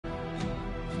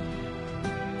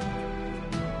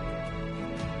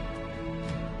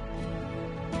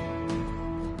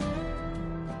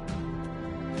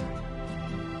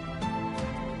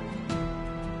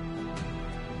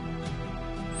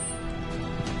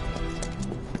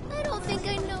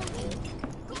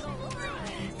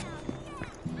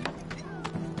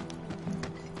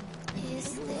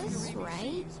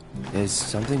Is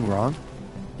something wrong?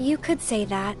 You could say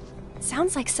that.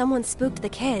 Sounds like someone spooked the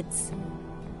kids.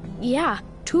 Yeah,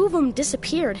 2 of them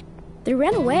disappeared. They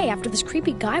ran away after this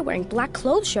creepy guy wearing black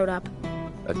clothes showed up.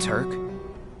 A Turk?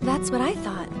 That's what I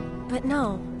thought, but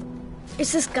no.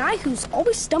 It's this guy who's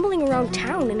always stumbling around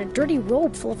town in a dirty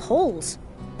robe full of holes.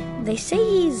 They say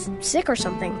he's sick or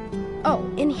something. Oh,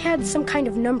 and he had some kind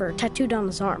of number tattooed on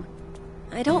his arm.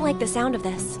 I don't like the sound of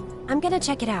this. I'm gonna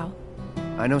check it out.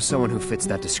 I know someone who fits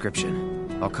that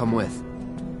description. I'll come with.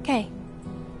 Okay.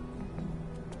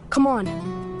 Come on.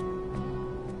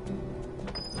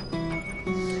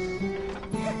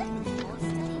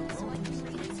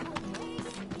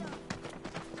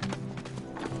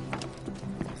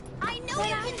 I know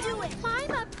you can do it!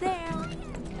 Climb up there!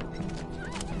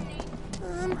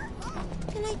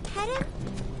 Can I pet him?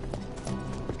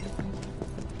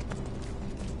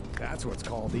 That's what's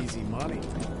called easy money.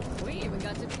 We even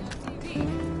got to be on TV.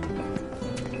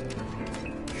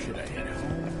 Should I head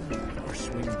home or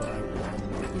swing by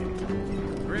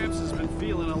one? Gramps has been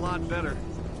feeling a lot better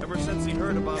ever since he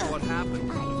heard about what happened.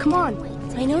 Come on.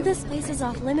 I know this place is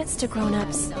off limits to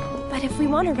grown-ups, but if we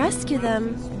want to rescue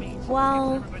them,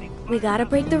 well, we gotta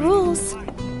break the rules.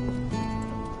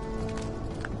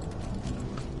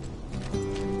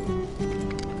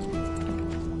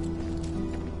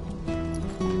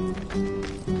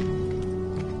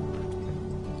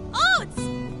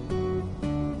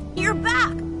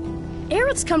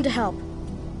 Aerith's come to help.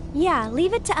 Yeah,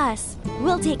 leave it to us.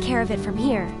 We'll take care of it from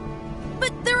here.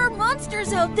 But there are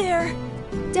monsters out there!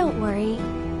 Don't worry.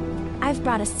 I've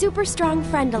brought a super strong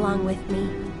friend along with me.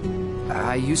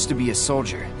 I used to be a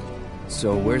soldier.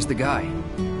 So where's the guy?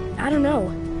 I don't know.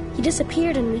 He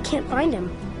disappeared and we can't find him.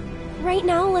 Right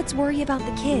now, let's worry about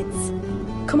the kids.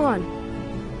 Come on.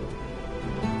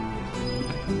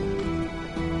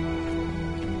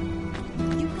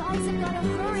 You guys have gotta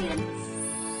hurry and...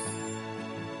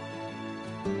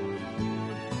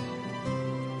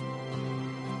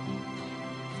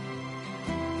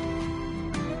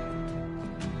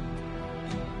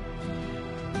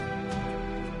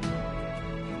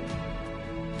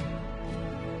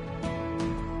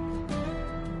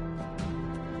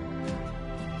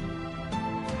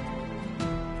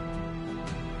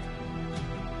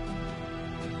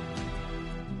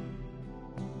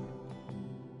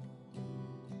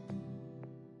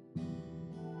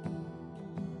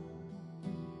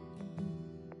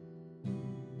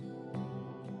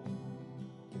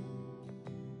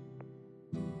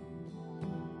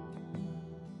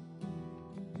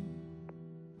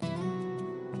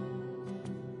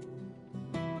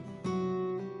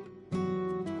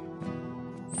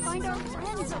 Find our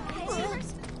friends, okay?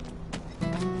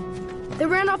 They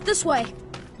ran off this way.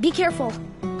 Be careful.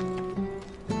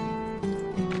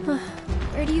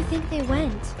 Where do you think they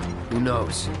went? Who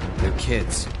knows? They're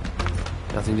kids.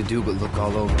 Nothing to do but look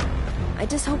all over. I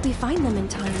just hope we find them in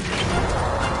time.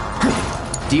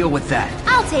 Deal with that.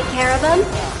 I'll take care of them.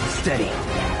 Steady.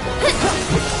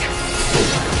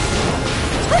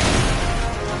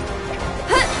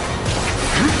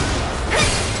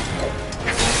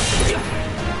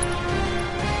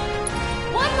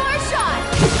 One more shot!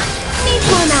 Need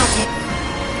more magic.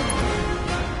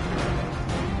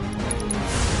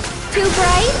 Too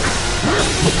bright?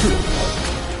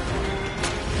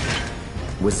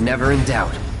 Was never in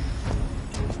doubt.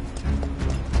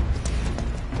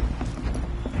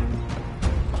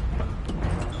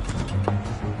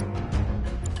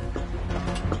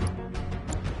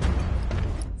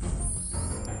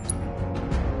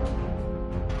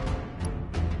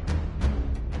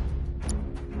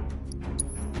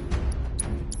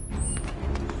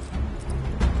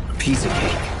 Piece of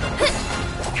cake.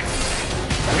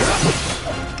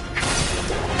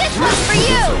 This one's for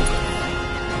you!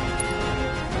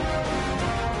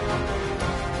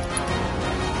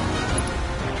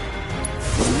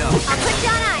 No. I'll put you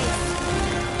on ice!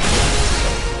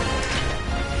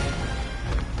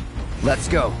 Let's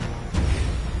go.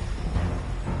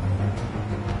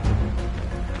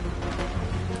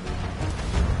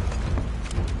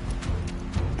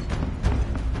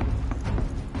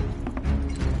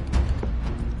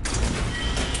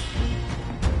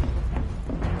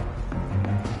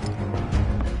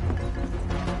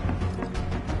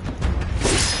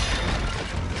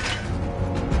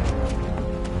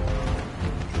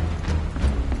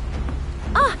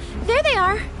 Ah, there they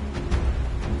are.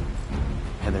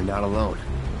 And they're not alone.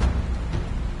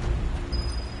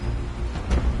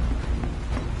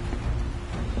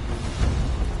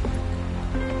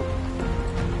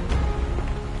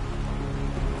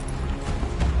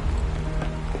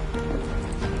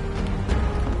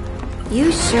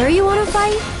 You sure you want to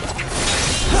fight?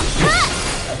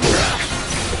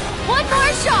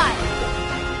 more shot!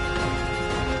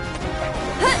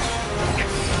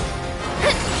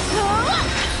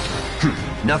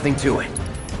 Nothing to it.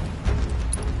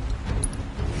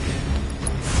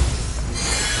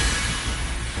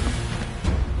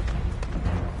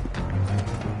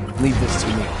 Leave this to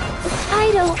me.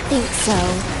 I don't think so.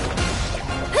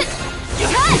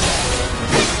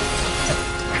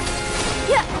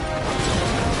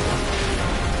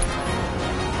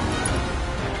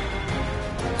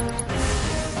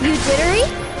 You jittery?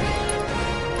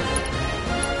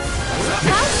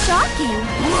 How shocking!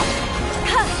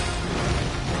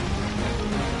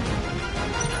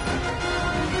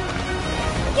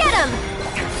 Get him!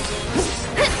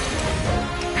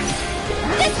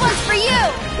 This one's for you!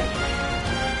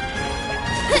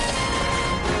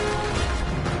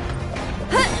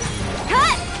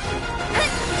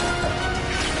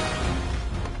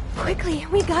 Quickly,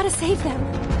 we gotta save them.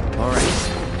 All right.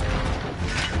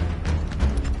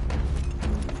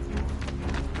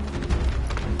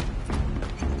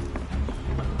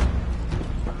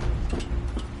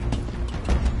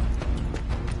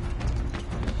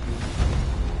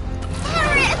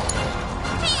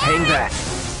 Hang back.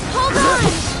 Hold on!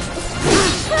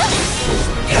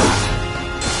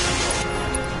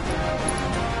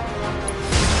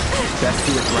 Best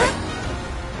do it right.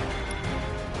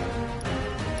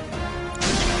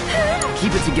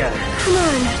 Keep it together. Come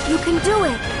on, you can do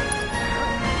it.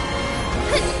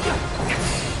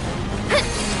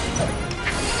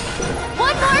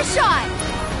 One more shot!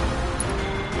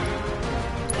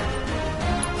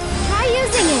 Try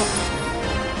using it.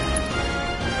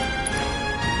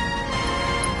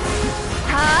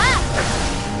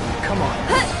 Come on.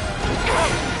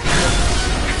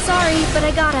 Sorry, but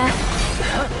I gotta.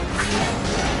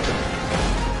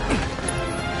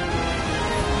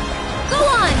 Go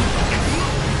on!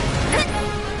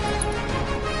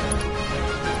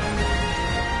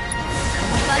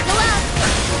 Buckle up!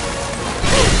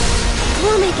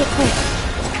 We'll make it quick.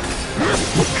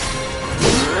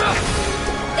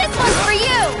 This one's for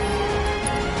you!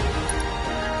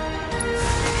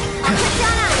 I'll cut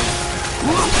down on it!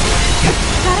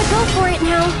 Gotta go for it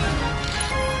now.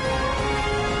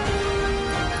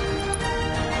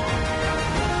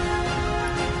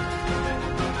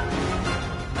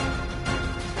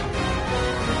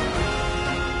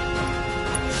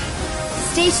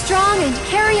 Stay strong and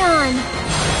carry on.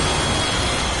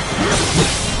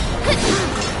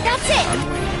 That's it!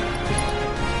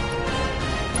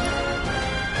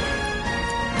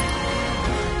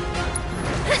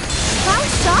 How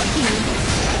shocking.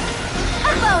 A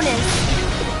bonus!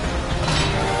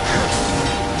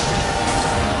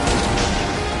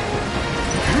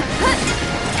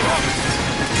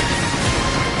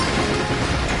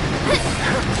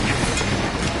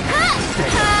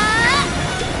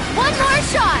 One more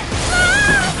shot!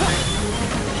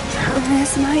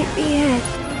 This might be it.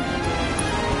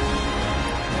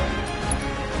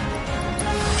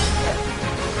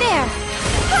 There!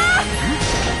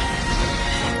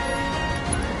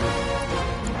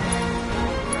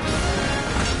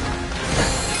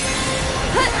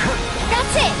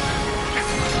 That's it!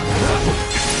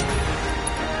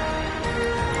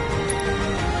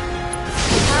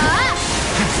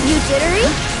 You jittery?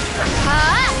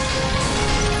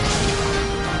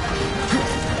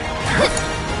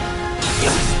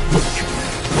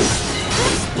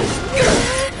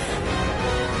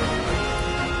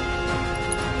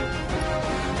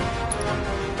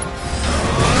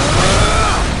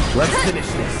 Let's finish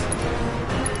this.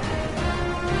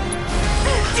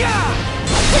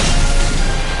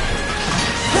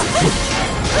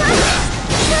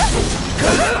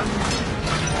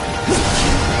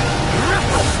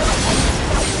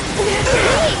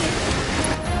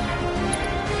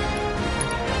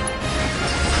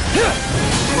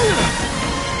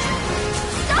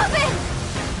 Stop it!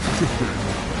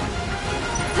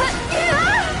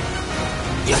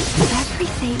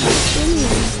 Everything is in you.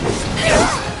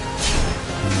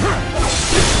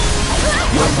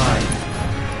 You're mine.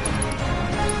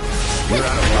 You're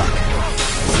out of luck.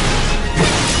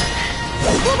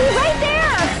 We'll be right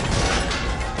there!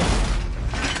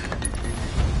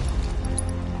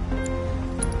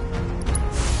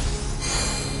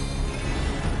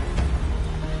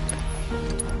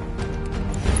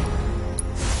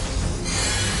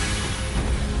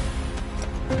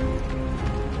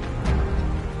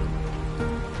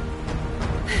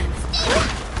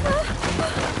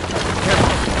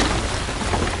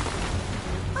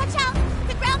 Watch out!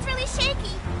 The ground's really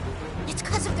shaky. It's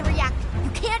because of the reactor. You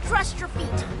can't trust your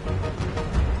feet.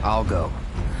 I'll go.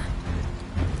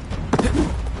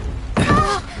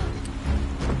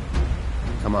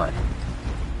 Come on.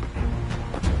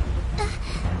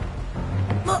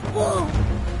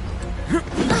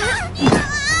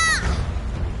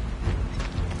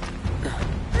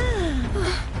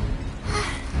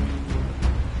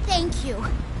 Thank you.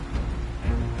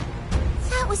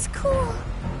 That was cool.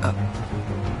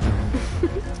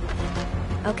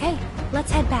 Okay,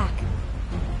 let's head back.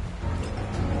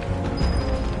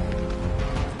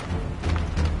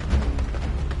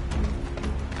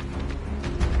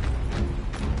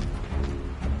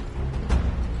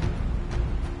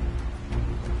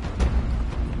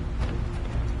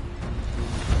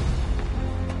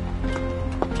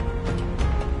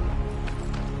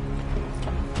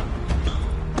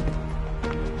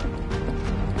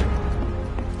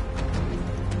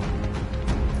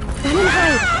 Run and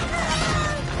hide.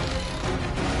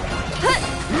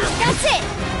 That's it!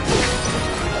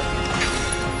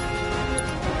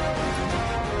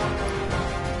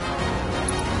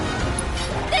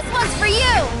 This one's for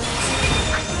you!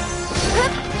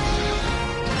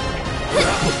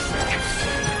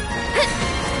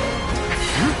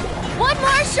 One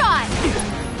more shot!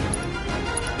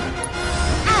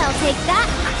 I'll take that.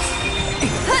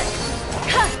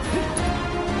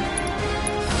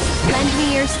 Lend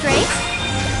me your strength.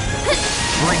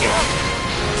 Bring it.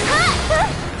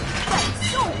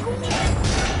 So cool!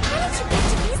 How did you get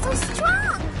to be so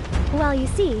strong? Well, you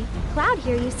see, Cloud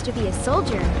here used to be a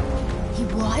soldier. He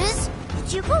was?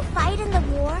 Did you go fight in the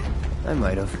war? I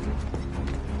might have.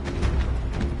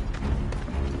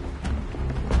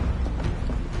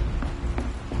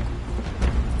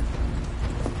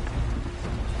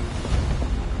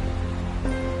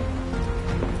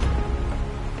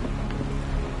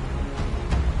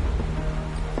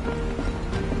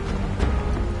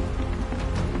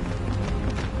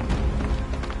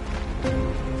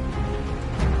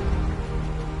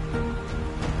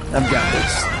 I've got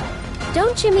this.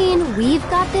 Don't you mean we've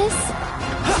got this?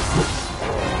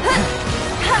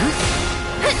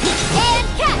 And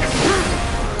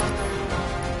catch!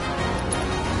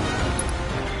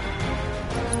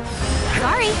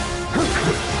 Sorry.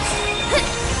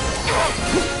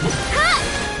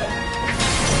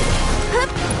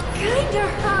 Kinda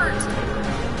hurt.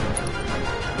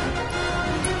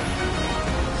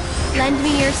 Lend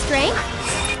me your strength.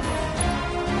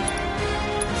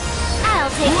 I'll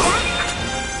take that.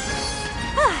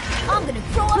 I'm gonna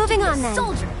grow up Moving to be on, a then.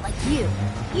 soldier like you.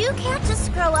 You can't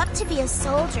just grow up to be a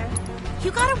soldier.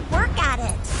 You gotta work at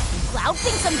it. Cloud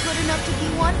thinks I'm good enough to be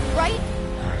one, right?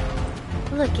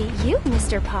 Look at you,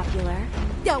 Mr. Popular.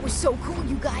 That was so cool,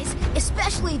 you guys.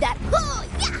 Especially that, oh,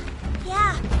 yeah!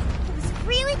 Yeah, it was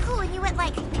really cool and you went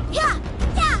like, yeah,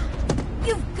 yeah!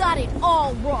 You've got it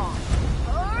all wrong.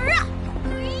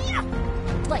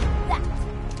 Like that.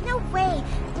 No way,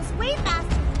 it was way faster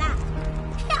than that.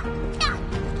 Yeah, yeah,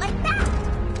 like that.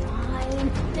 Fine,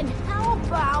 then how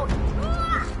about,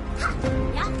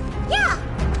 yeah, yeah,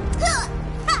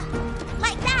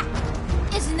 like that.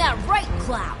 Isn't that right,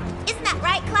 Cloud? Isn't that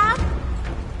right, Cloud?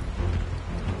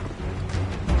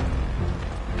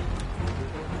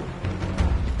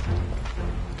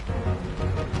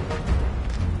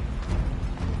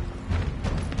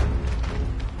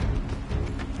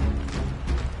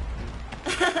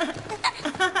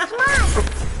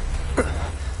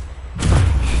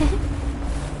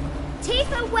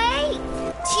 Tifa, wait!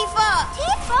 Tifa!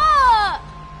 Tifa!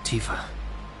 Tifa.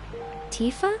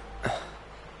 Tifa?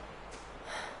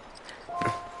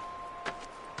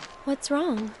 What's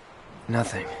wrong?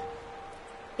 Nothing.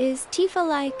 Is Tifa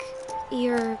like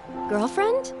your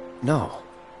girlfriend? No,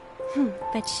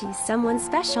 But she's someone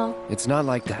special. it's not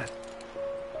like that.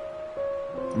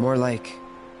 More like...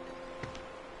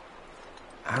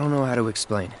 I don't know how to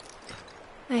explain it.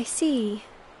 I see.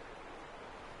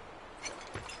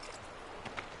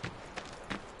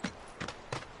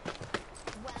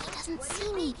 He doesn't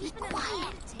see me. Be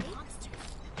quiet.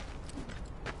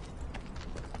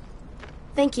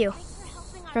 Thank you.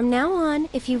 From now on,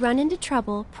 if you run into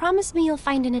trouble, promise me you'll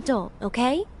find an adult,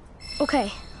 okay?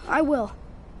 Okay, I will.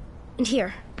 And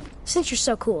here, since you're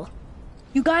so cool,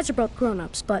 you guys are both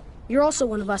grown-ups, but you're also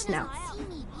one of us now.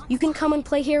 You can come and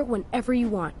play here whenever you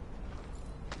want.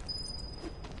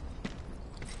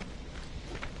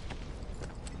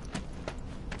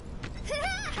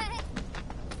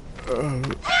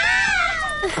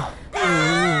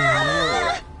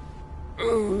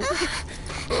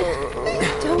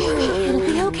 Don't worry, it'll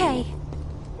be okay.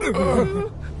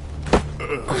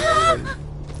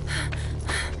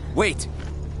 Wait!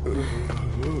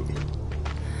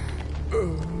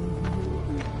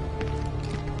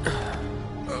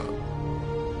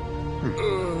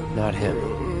 Not him.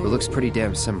 It looks pretty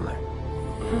damn similar.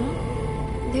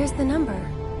 There's the number.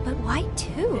 But why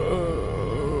two?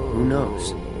 Who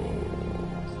knows?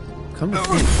 Come on.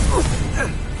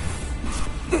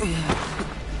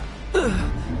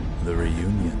 The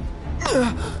reunion.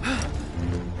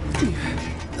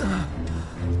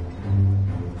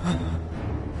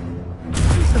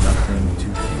 Nothing to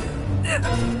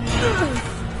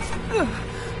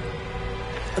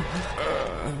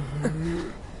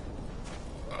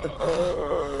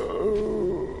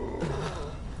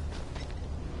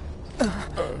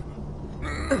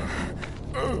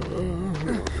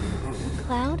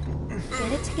Cloud,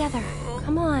 get it together.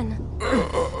 Come on.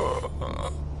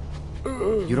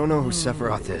 You don't know who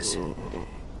Sephiroth is,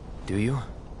 do you?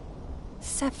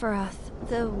 Sephiroth,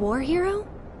 the war hero?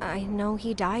 I know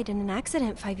he died in an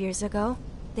accident 5 years ago.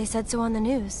 They said so on the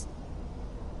news.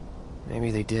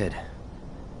 Maybe they did.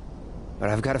 But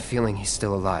I've got a feeling he's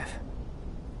still alive.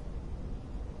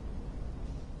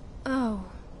 Oh,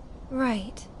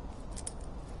 right.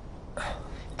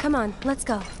 Come on, let's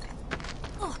go.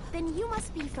 Oh, then you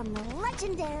must be from the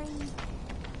legendary...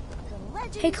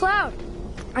 Hey, Cloud.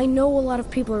 I know a lot of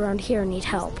people around here need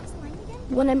help.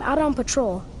 When I'm out on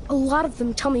patrol, a lot of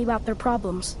them tell me about their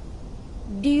problems.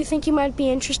 Do you think you might be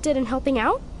interested in helping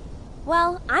out?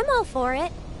 Well, I'm all for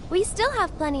it. We still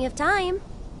have plenty of time.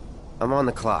 I'm on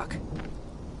the clock.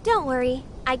 Don't worry,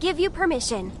 I give you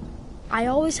permission. I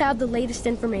always have the latest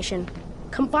information.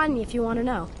 Come find me if you want to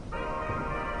know.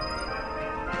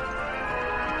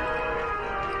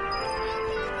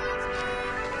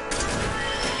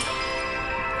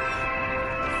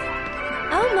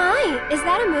 Oh my, is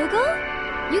that a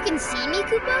Moogle? You can see me,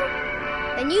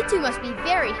 Kupo? Then you two must be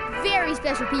very, very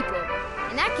special people.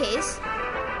 In that case,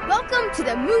 welcome to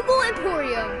the Moogle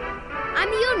Emporium. I'm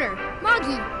the owner,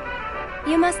 Moggy.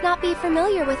 You must not be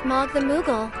familiar with Mog the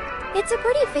Moogle. It's a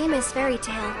pretty famous fairy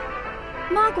tale.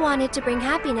 Mog wanted to bring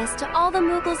happiness to all the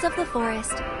Moogles of the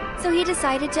forest, so he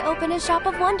decided to open a shop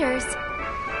of wonders.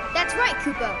 That's right,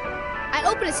 Kupo. I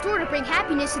opened a store to bring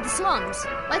happiness to the slums,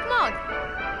 like Mog.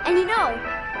 And you know,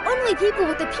 only people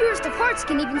with the purest of hearts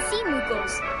can even see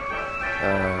Moogles.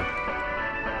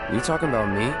 You talking about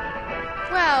me?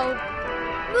 Well,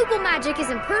 Moogle magic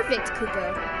isn't perfect,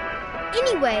 Kupo.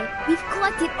 Anyway, we've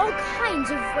collected all kinds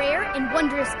of rare and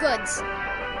wondrous goods.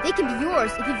 They can be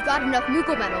yours if you've got enough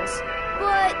Moogle medals,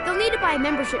 but you'll need to buy a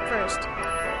membership first.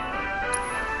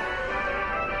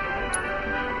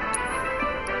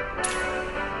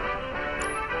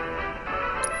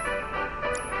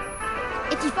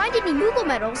 If you find any Moogle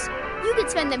medals, you can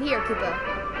spend them here, Kupo.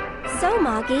 So,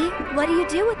 Moggy, what do you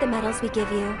do with the medals we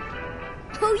give you?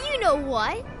 Oh, you know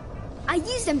what? I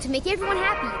use them to make everyone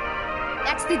happy.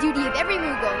 That's the duty of every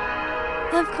Moogle.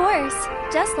 Of course,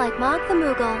 just like Mog the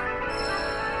Moogle.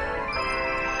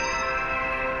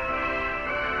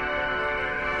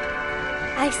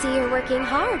 I see you're working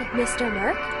hard, Mr.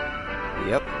 Merc.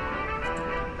 Yep.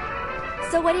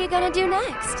 So what are you gonna do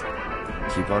next?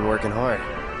 Keep on working hard.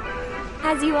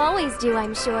 As you always do,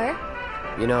 I'm sure.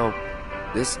 You know,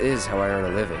 this is how I earn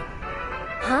a living.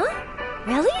 Huh?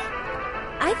 Really?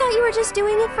 I thought you were just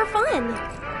doing it for fun.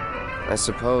 I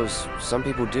suppose some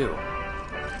people do.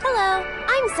 Hello,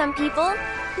 I'm Some People.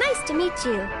 Nice to meet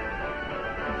you.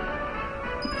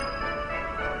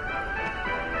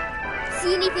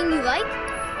 See anything you like?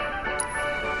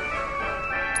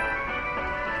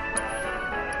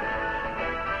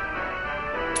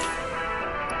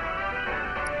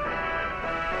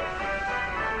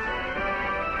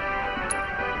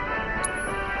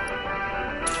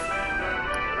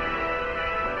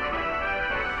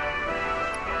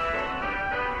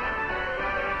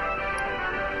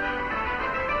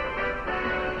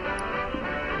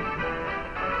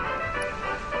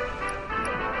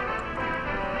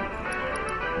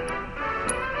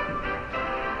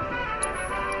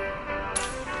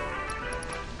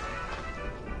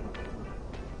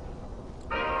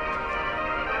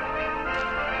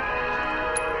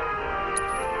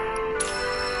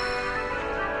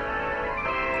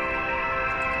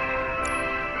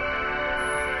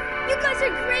 You guys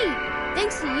are great!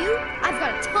 Thanks to you, I've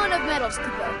got a ton of medals,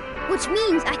 Kupo. Which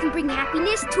means I can bring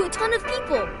happiness to a ton of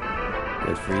people.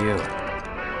 Good for you.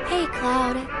 Hey,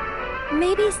 Cloud.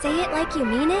 Maybe say it like you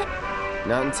mean it?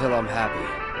 Not until I'm happy.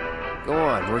 Go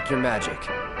on, work your magic.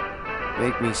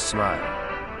 Make me smile.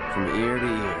 From ear to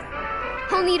ear.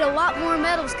 I'll need a lot more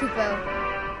medals, Kupo.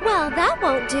 Well, that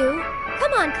won't do.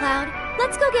 Come on, Cloud.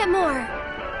 Let's go get more.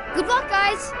 Good luck,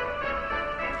 guys!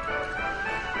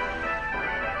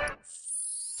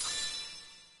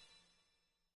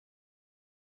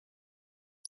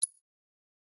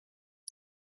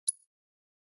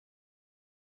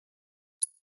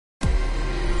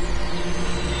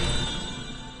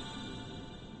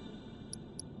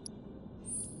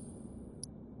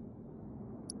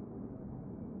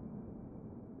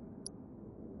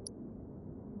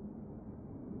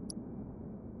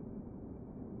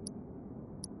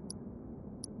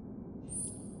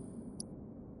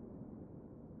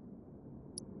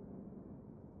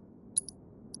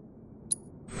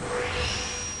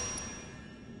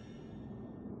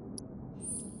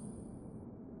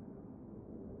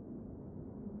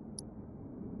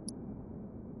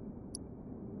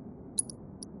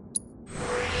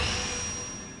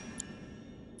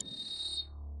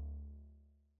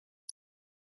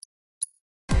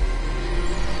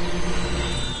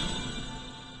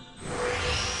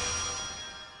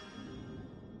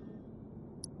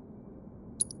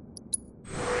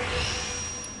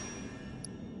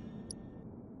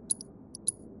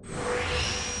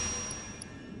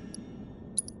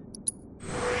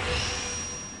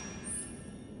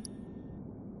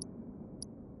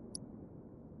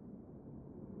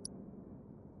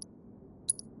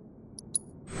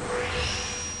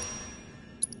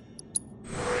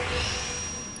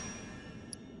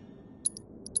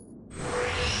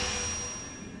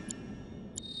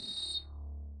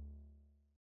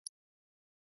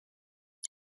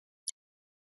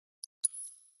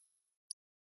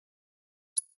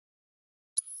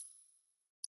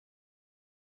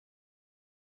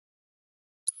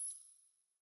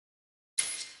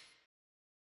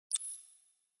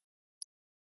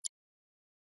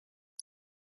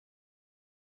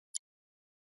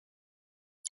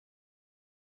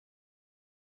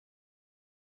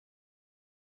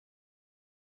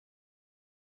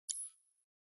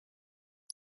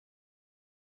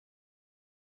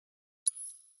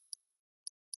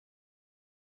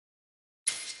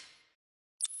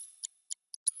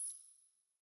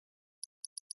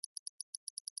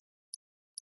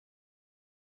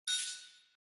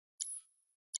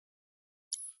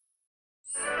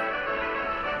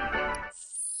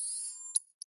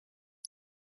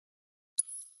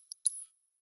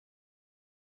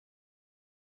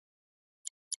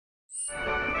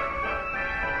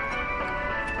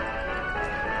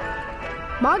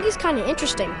 Moggy's kind of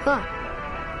interesting, huh?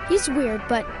 He's weird,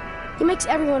 but he makes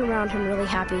everyone around him really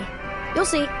happy. You'll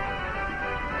see.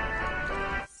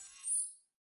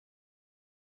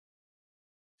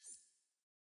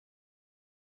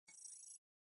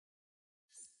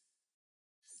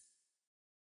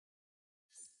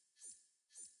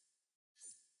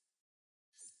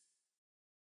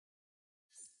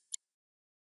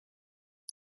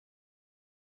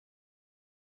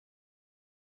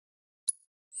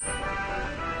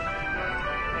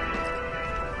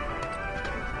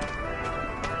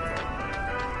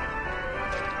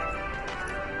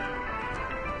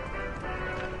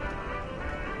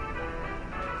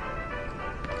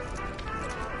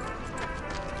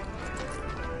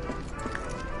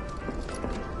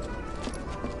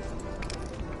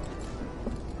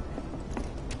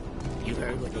 You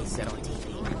heard what they said on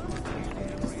TV.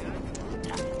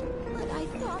 But I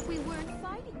thought we weren't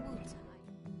fighting Wu-Tai.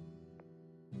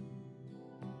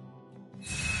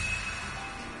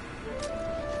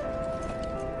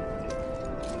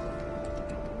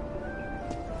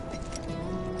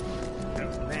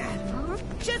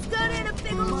 Just got in a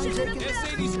big old ship in a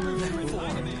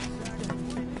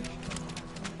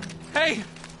Hey!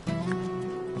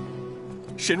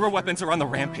 Shinra weapons are on the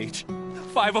rampage.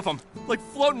 5 of them, like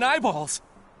floating eyeballs.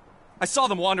 I saw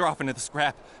them wander off into the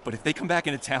scrap, but if they come back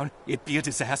into town, it'd be a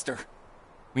disaster.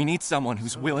 We need someone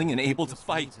who's willing and able to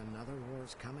fight. Another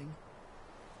war's coming.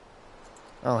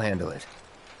 I'll handle it.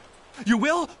 You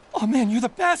will? Oh man, you're the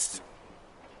best!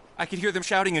 I could hear them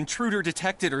shouting intruder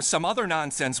detected or some other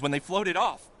nonsense when they floated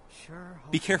off. Sure.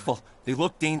 Be careful, they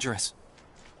look dangerous.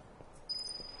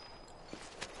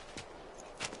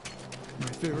 My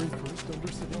very first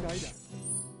undersea night.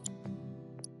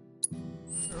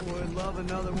 Sure would love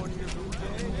another one of your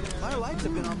bouquets. My lights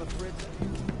have been on the fridge.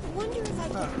 I wonder if I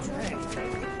can join.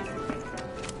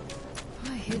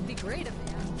 Oh, it'd be great if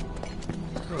they had.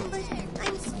 But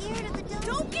I'm scared of the dog.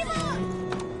 Don't give up!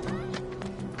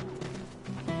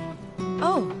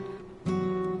 Oh.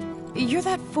 You're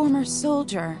that former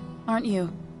soldier, aren't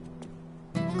you?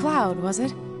 Cloud, was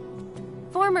it?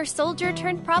 Former soldier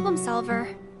turned problem solver.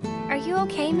 Are you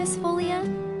okay, Miss Folia?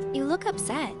 You look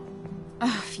upset.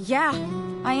 Yeah,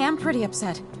 I am pretty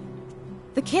upset.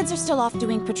 The kids are still off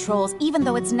doing patrols, even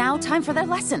though it's now time for their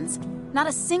lessons. Not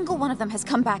a single one of them has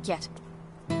come back yet.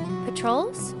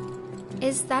 Patrols?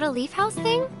 Is that a Leaf House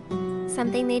thing?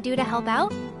 Something they do to help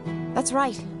out? That's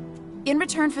right. In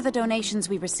return for the donations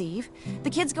we receive, the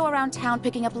kids go around town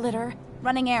picking up litter,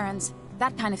 running errands,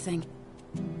 that kind of thing.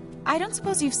 I don't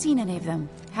suppose you've seen any of them,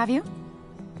 have you?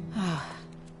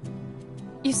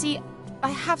 You see, I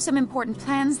have some important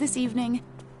plans this evening,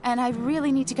 and I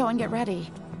really need to go and get ready.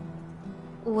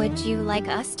 Would you like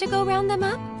us to go round them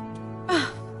up?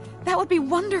 That would be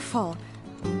wonderful.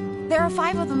 There are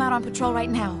 5 of them out on patrol right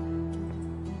now.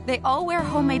 They all wear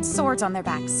homemade swords on their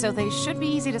backs, so they should be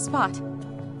easy to spot.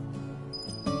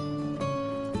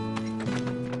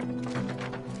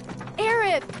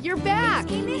 Aerith, you're back!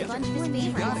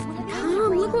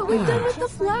 Mom, look what we've done with the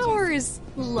flowers!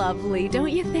 Lovely,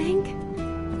 don't you think?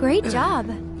 Great job.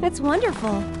 That's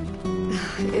wonderful.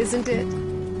 Isn't it?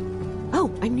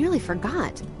 Oh, I nearly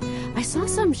forgot. I saw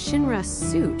some Shinra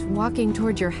suit walking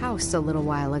toward your house a little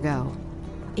while ago.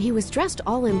 He was dressed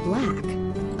all in black.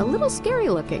 A little scary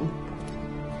looking.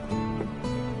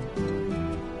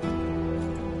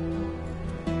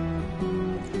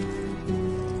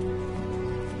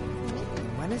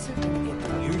 When is it gonna get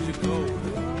done? You should go.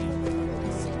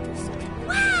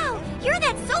 Wow! You're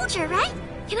that soldier, right?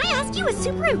 Can I ask you a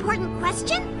super important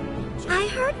question? I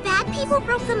heard bad people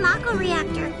broke the Mako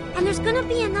reactor, and there's gonna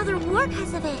be another war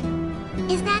because of it.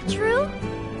 Is that true?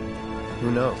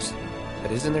 Who knows?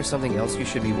 But isn't there something else you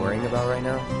should be worrying about right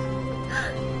now?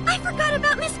 I forgot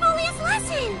about Miss Folia's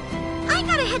lesson! I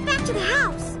gotta head back to the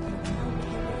house.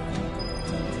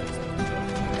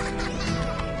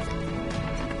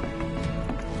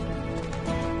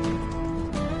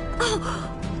 Oh,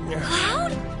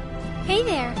 Cloud? Hey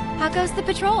there. How goes the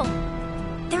patrol?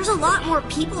 There's a lot more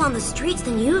people on the streets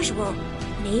than usual.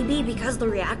 Maybe because the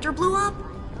reactor blew up?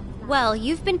 Well,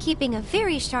 you've been keeping a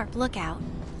very sharp lookout.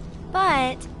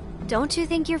 But don't you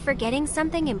think you're forgetting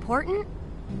something important?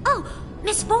 Oh,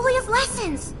 Miss Folia's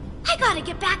lessons! I gotta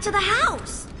get back to the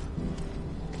house!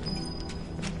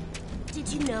 Did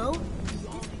you know?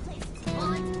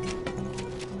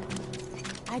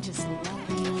 I just love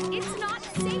it. It's not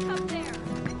safe up there!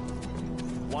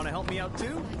 Want to help me out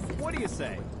too? What do you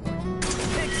say?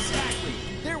 Exactly!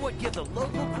 They're what give the local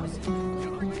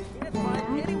can't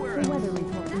find anywhere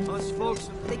else. Us folks,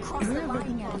 they crossed the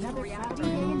line.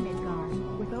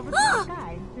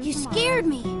 You scared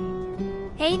me!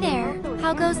 Hey there.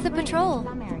 How goes the patrol?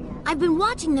 I've been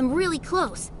watching them really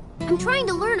close. I'm trying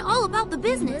to learn all about the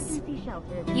business.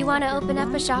 You want to open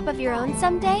up a shop of your own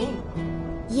someday?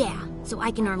 Yeah, so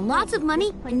I can earn lots of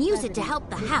money and use it to help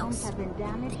the house.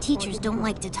 The teachers don't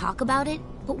like to talk about it,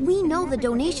 but we know the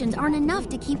donations aren't enough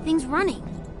to keep things running.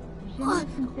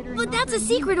 But that's a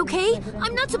secret, okay?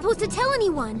 I'm not supposed to tell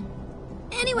anyone.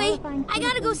 Anyway, I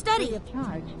gotta go study.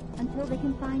 Until they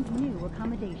can find new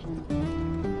accommodation.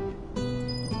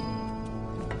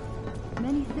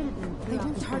 Many citizens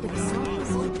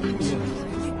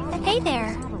Hey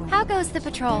there. How goes the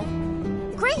patrol?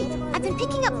 Great! I've been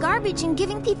picking up garbage and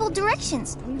giving people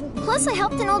directions. Plus, I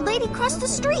helped an old lady cross the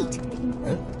street.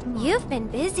 You've been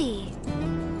busy.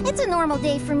 It's a normal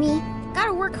day for me.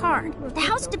 Gotta work hard. The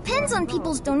house depends on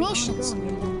people's donations.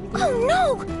 Oh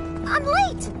no! I'm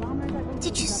late!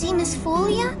 Did you see Miss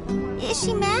Folia? Is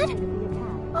she mad?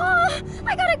 Oh,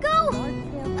 I gotta go!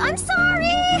 I'm sorry!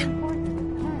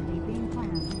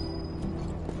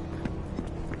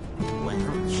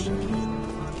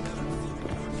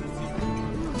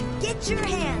 Get your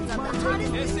hands on the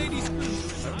hottest...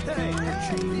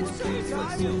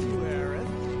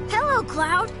 Hello,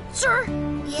 Cloud. Sir,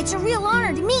 it's a real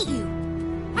honor to meet you.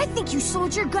 I think you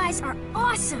soldier guys are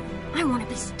awesome. I want to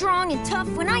be strong and tough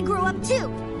when I grow up,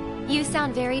 too. You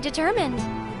sound very determined.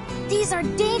 These are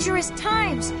dangerous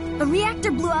times. A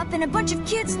reactor blew up and a bunch of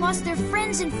kids lost their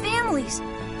friends and families.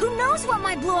 Who knows what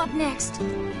might blow up next?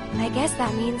 I guess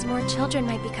that means more children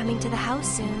might be coming to the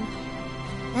house soon.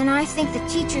 And I think the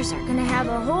teachers are gonna have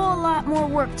a whole lot more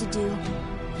work to do.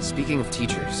 Speaking of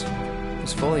teachers,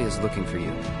 Miss Foley is looking for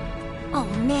you. Oh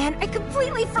man, I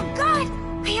completely forgot!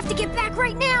 I have to get back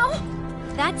right now!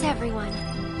 That's everyone.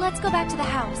 Let's go back to the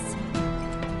house.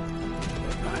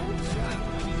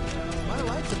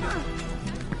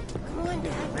 Come on,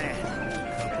 Dad.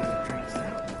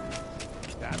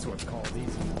 That's what's called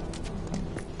easy.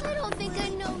 I don't think I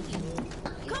know you.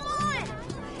 Come on!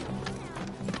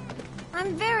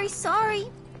 I'm very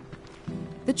sorry.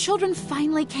 The children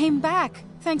finally came back,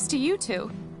 thanks to you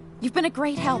two. You've been a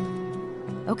great help.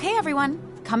 Okay, everyone,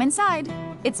 come inside.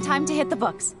 It's time to hit the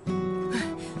books.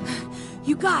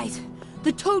 You guys,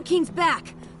 the Toad King's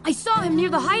back. I saw him near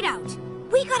the hideout.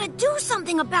 We gotta do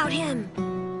something about him.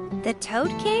 The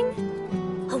Toad King?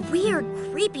 A weird,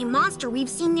 creepy monster we've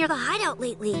seen near the hideout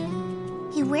lately.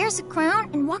 He wears a crown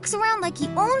and walks around like he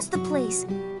owns the place.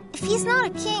 If he's not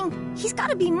a king, he's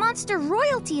gotta be monster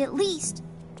royalty at least.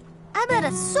 I bet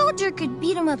a soldier could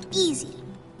beat him up easy.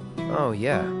 Oh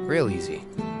yeah, real easy.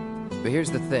 But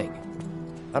here's the thing.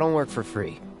 I don't work for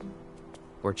free.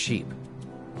 Or cheap.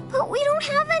 But we don't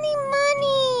have any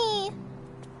money.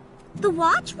 The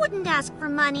watch wouldn't ask for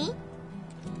money.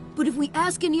 But if we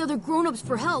ask any other grown-ups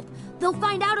for help, they'll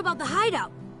find out about the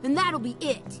hideout, and that'll be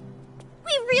it.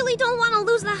 We really don't want to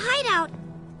lose the hideout.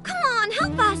 Come on,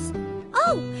 help us.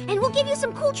 Oh, and we'll give you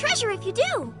some cool treasure if you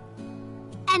do.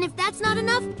 And if that's not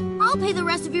enough, I'll pay the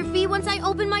rest of your fee once I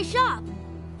open my shop.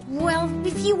 Well,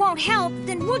 if you won't help,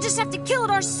 then we'll just have to kill it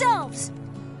ourselves.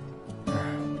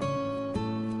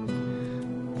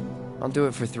 I'll do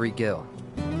it for 3 gil.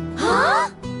 Huh?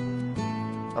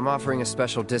 I'm offering a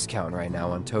special discount right now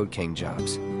on Toad King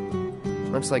jobs.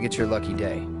 Looks like it's your lucky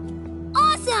day.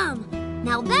 Awesome!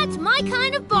 Now that's my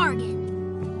kind of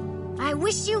bargain. I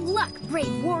wish you luck,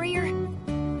 brave warrior.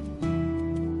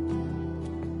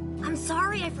 I'm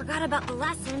sorry I forgot about the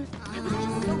lesson. I was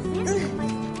just so busy with my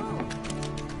school.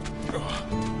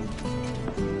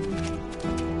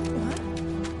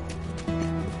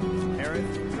 Aaron,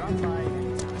 drop by.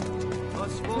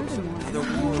 Us folks, the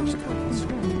war's coming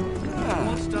soon. I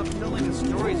won't stop telling us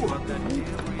stories about that damn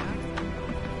reactor.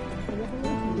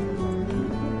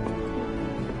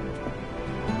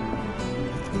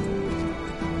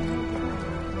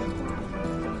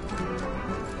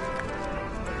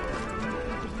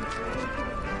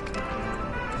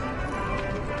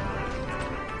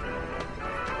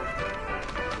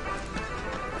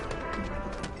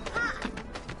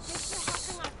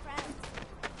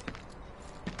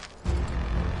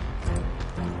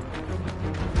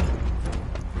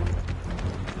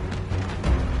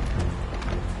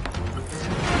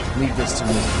 Leave this to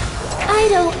me. I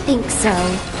don't think so.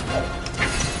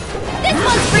 This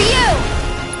one's for you!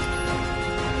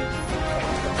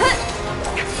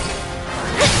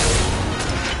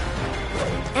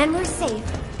 And we're safe.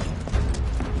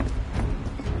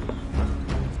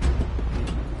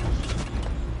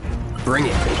 Bring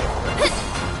it.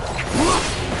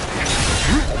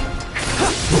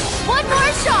 One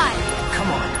more shot! Come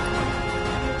on.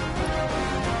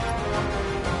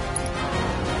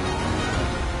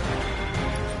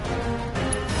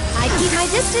 I keep my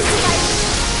distance if I...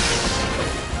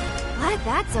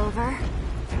 that's over.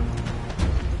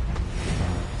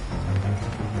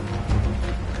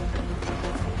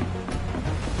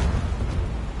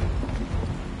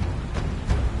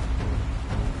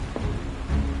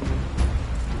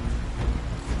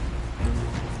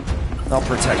 I'll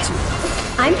protect you.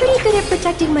 I'm pretty good at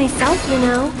protecting myself, you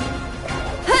know.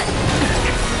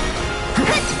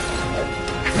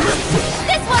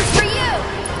 This one's for you!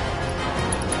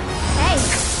 Hey,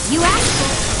 you asked for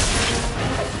it.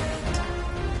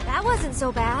 That wasn't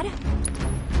so bad.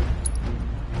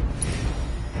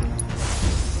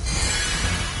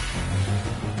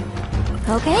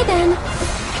 Okay then.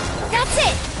 That's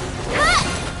it! Cut!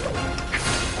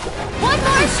 One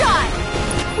more shot!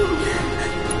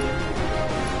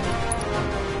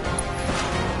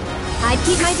 I'd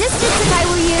keep my distance if I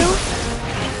were you.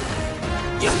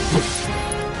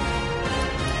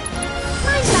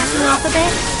 Mind backing off a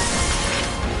bit?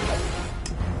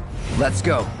 Let's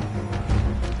go.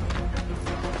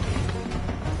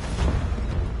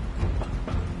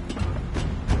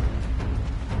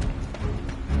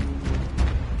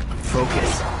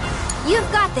 Focus.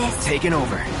 You've got this. Taking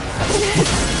over.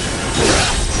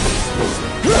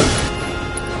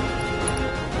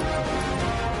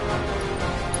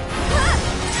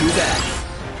 Too bad.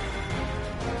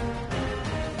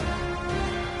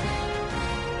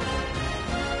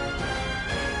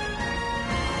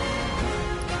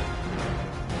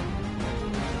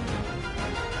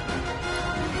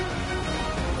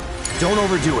 Don't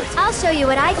overdo it. I'll show you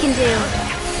what I can do.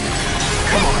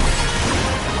 Come on.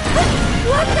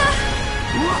 What the?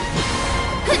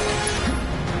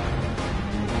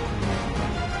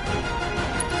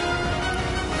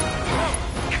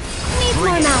 Needs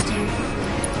more magic.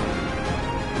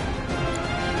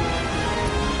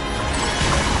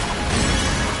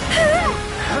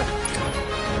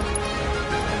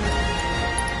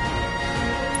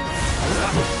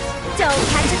 Don't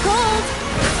catch a cold.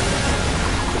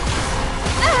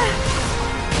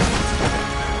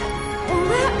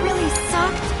 That really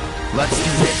sucked. Let's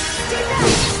do this.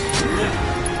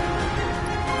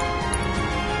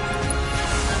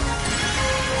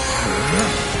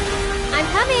 I'm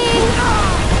coming.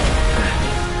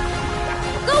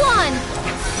 Go on.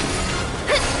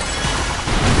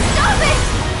 Stop it.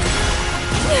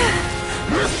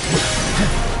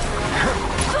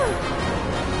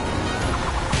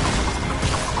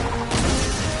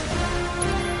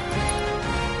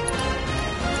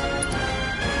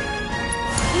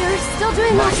 You're still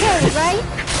doing okay, right?